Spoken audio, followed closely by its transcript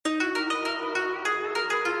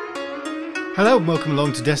Hello and welcome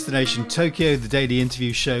along to Destination Tokyo, the daily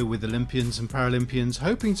interview show with Olympians and Paralympians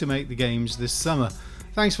hoping to make the Games this summer.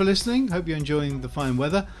 Thanks for listening. Hope you're enjoying the fine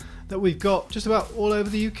weather that we've got just about all over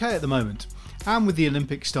the UK at the moment. And with the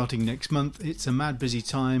Olympics starting next month, it's a mad busy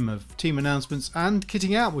time of team announcements and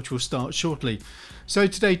kitting out, which will start shortly. So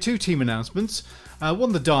today, two team announcements.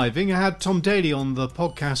 One, the diving. I had Tom Daley on the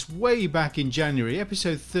podcast way back in January,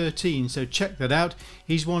 episode 13, so check that out.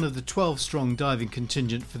 He's one of the 12-strong diving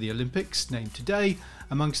contingent for the Olympics, named today,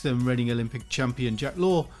 amongst them Reading Olympic champion Jack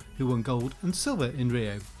Law, who won gold and silver in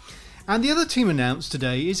Rio. And the other team announced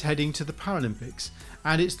today is heading to the Paralympics,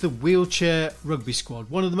 and it's the wheelchair rugby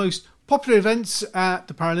squad, one of the most popular events at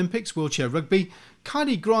the Paralympics, wheelchair rugby.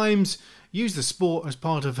 Kylie Grimes used the sport as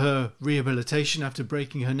part of her rehabilitation after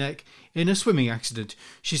breaking her neck in a swimming accident.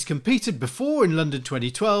 She's competed before in London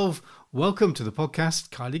 2012. Welcome to the podcast,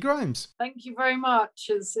 Kylie Grimes. Thank you very much.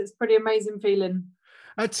 It's a pretty amazing feeling.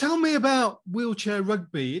 Tell me about wheelchair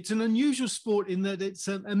rugby. It's an unusual sport in that it's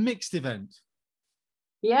a mixed event.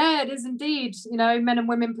 Yeah, it is indeed. You know, men and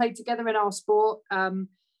women play together in our sport, and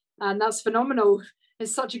that's phenomenal.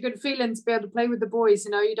 It's such a good feeling to be able to play with the boys.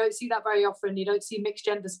 You know, you don't see that very often. You don't see mixed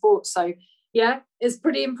gender sports. So, yeah, it's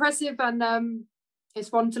pretty impressive, and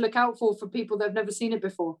it's one to look out for people that have never seen it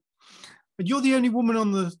before. But you're the only woman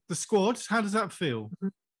on the squad. How does that feel?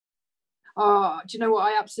 Oh, do you know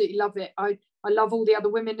what? I absolutely love it. I love all the other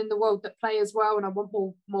women in the world that play as well, and I want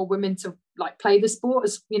more women to play the sport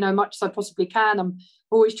as much as I possibly can. I'm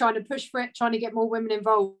always trying to push for it, trying to get more women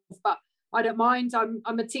involved, but I don't mind.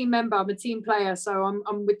 I'm a team member. I'm a team player, so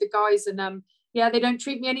I'm with the guys, and they don't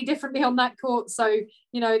treat me any differently on that court. So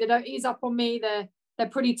they don't ease up on me. They're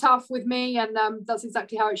pretty tough with me, and that's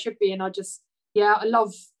exactly how it should be. And I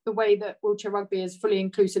love the way that wheelchair rugby is a fully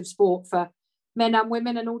inclusive sport for men and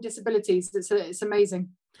women and all disabilities. It's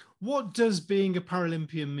amazing. What does being a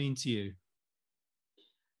Paralympian mean to you?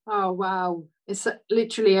 Oh wow, it's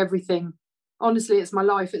literally everything. Honestly, it's my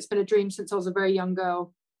life. It's been a dream since I was a very young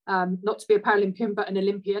girl. Not to be a Paralympian, but an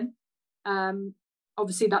Olympian.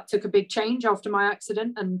 Obviously, that took a big change after my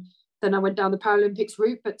accident, and then I went down the Paralympics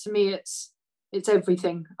route. But to me, it's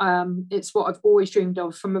everything. It's what I've always dreamed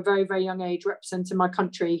of from a very, very young age, representing my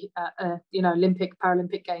country at Olympic,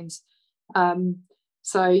 Paralympic Games.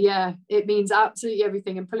 So yeah, it means absolutely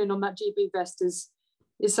everything. And pulling on that GB vest is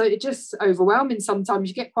so it's just overwhelming. Sometimes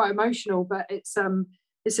you get quite emotional, but it's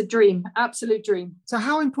a dream, absolute dream. So,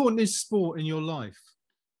 how important is sport in your life?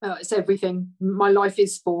 It's everything. My life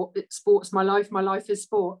is sport. Sport's my life. My life is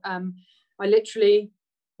sport. I literally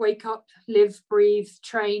wake up, live, breathe,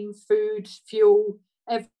 train, food, fuel,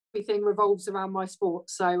 everything revolves around my sport.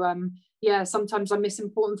 So sometimes I miss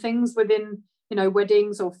important things within,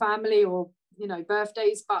 weddings or family or,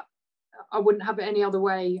 birthdays, but I wouldn't have it any other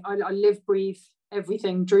way. I live, breathe,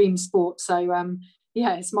 everything, dream sport. So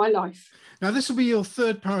it's my life. Now, this will be your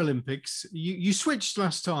third Paralympics. You switched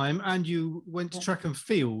last time and you went to track and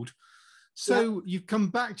field. So you've come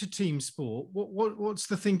back to team sport. What's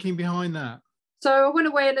the thinking behind that? So I went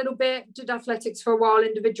away a little bit, did athletics for a while,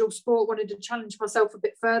 individual sport, wanted to challenge myself a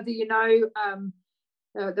bit further,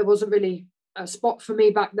 There wasn't really a spot for me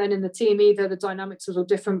back then in the team either. The dynamics was all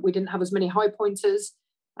different. We didn't have as many high pointers.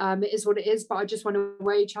 It is what it is, but I just went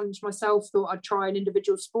away, challenged myself, thought I'd try an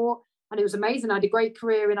individual sport. And it was amazing. I had a great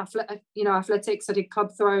career in athletics. I did club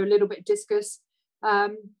throw, a little bit of discus.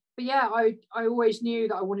 But yeah, I always knew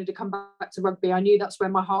that I wanted to come back to rugby. I knew that's where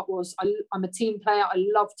my heart was. I'm a team player. I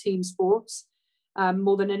love team sports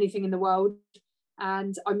more than anything in the world.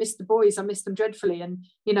 And I miss the boys. I miss them dreadfully. And,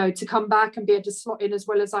 to come back and be able to slot in as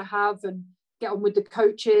well as I have and get on with the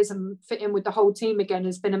coaches and fit in with the whole team again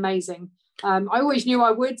has been amazing. I always knew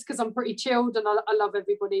I would because I'm pretty chilled and I love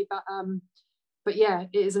everybody. But yeah,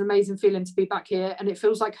 it is an amazing feeling to be back here and it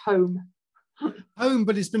feels like home. Home,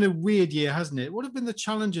 but it's been a weird year, hasn't it? What have been the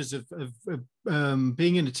challenges of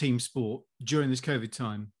being in a team sport during this COVID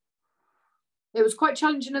time? It was quite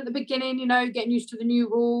challenging at the beginning, getting used to the new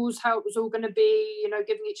rules, how it was all going to be,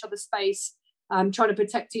 giving each other space, trying to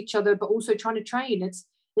protect each other, but also trying to train.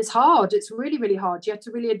 It's hard. It's really, really hard. You have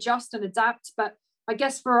to really adjust and adapt. But I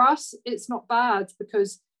guess for us, it's not bad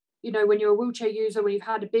because, when you're a wheelchair user, when you've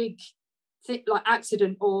had a big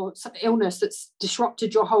accident or illness that's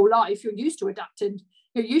disrupted your whole life, you're used to adapting,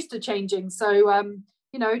 you're used to changing. So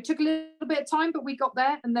it took a little bit of time, but we got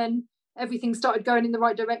there, and then everything started going in the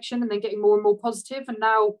right direction and then getting more and more positive, and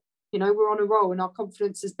now we're on a roll and our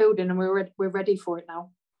confidence is building and we're ready for it now.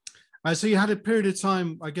 So you had a period of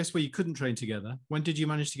time, I guess, where you couldn't train together. When did you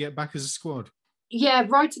manage to get back as a squad? Yeah,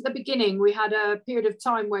 right at the beginning, we had a period of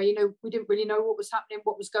time where, we didn't really know what was happening,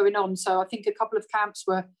 what was going on. So I think a couple of camps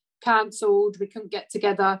were cancelled. We couldn't get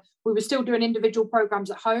together. We were still doing individual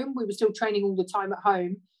programs at home. We were still training all the time at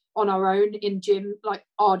home on our own in gym, like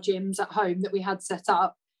our gyms at home that we had set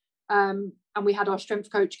up. And we had our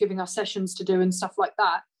strength coach giving us sessions to do and stuff like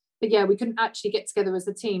that. But yeah, we couldn't actually get together as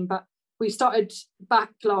a team. But we started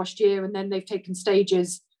back last year, and then they've taken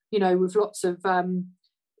stages, you know, with lots of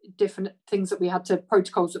different things that we had to,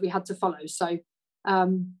 protocols that we had to follow. So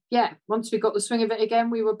yeah, once we got the swing of it again,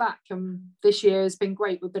 we were back. And this year has been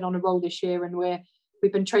great. We've been on a roll this year, and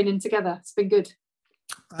we've been training together. It's been good.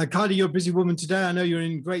 Kylie, you're a busy woman today. I know you're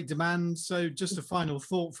in great demand. So just a final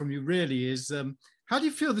thought from you really is, how do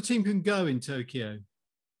you feel the team can go in Tokyo?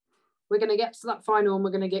 We're going to get to that final and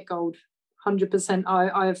we're going to get gold. 100%.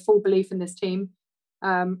 I have full belief in this team.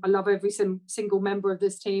 I love every single member of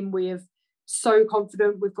this team. We are so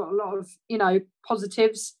confident. We've got a lot of, you know,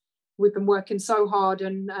 positives. We've been working so hard,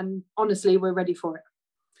 and honestly, we're ready for it.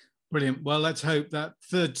 Brilliant. Well, let's hope that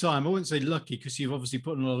third time, I wouldn't say lucky because you've obviously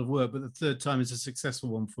put in a lot of work, but the third time is a successful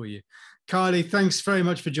one for you. Kylie, thanks very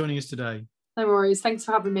much for joining us today. No worries. Thanks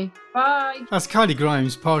for having me. Bye. That's Kylie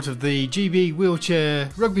Grimes, part of the GB wheelchair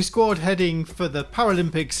rugby squad heading for the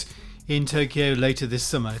Paralympics in Tokyo later this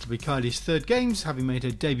summer. It'll be Kylie's third games, having made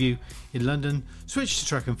her debut in London, switched to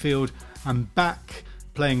track and field, and back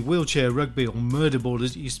playing wheelchair rugby, or murderball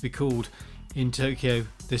as it used to be called, in Tokyo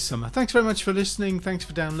this summer. Thanks very much for listening. Thanks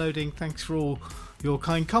for downloading. Thanks for all your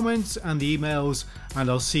kind comments and the emails, and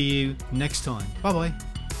I'll see you next time. Bye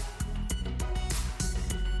bye.